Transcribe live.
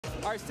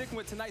All right, sticking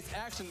with tonight's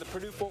action, the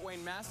Purdue Fort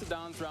Wayne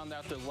Mastodons round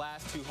out their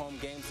last 2 home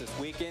games this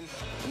weekend.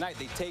 Tonight,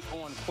 they take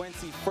on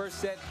Quincy. First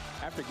set,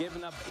 after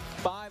giving up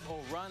a 5-0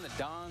 run, the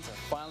Dons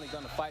are finally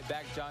going to fight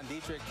back. John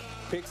Dietrich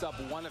picks up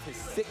one of his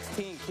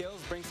 16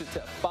 kills, brings it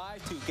to a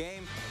 5-2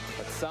 game.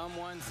 But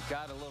someone's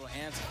got a little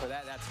answer for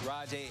that. That's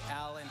Rajay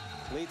Allen.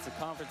 Leads the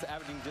conference,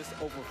 averaging just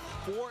over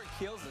 4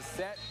 kills a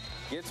set.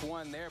 Gets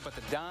one there, but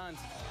the Dons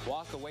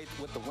walk away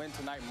with the win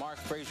tonight. Mark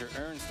Frazier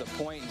earns the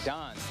point.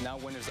 Dons, now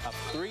winners of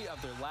 3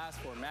 of their last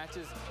 4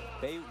 matches.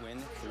 They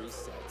win 3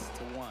 sets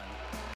to 1.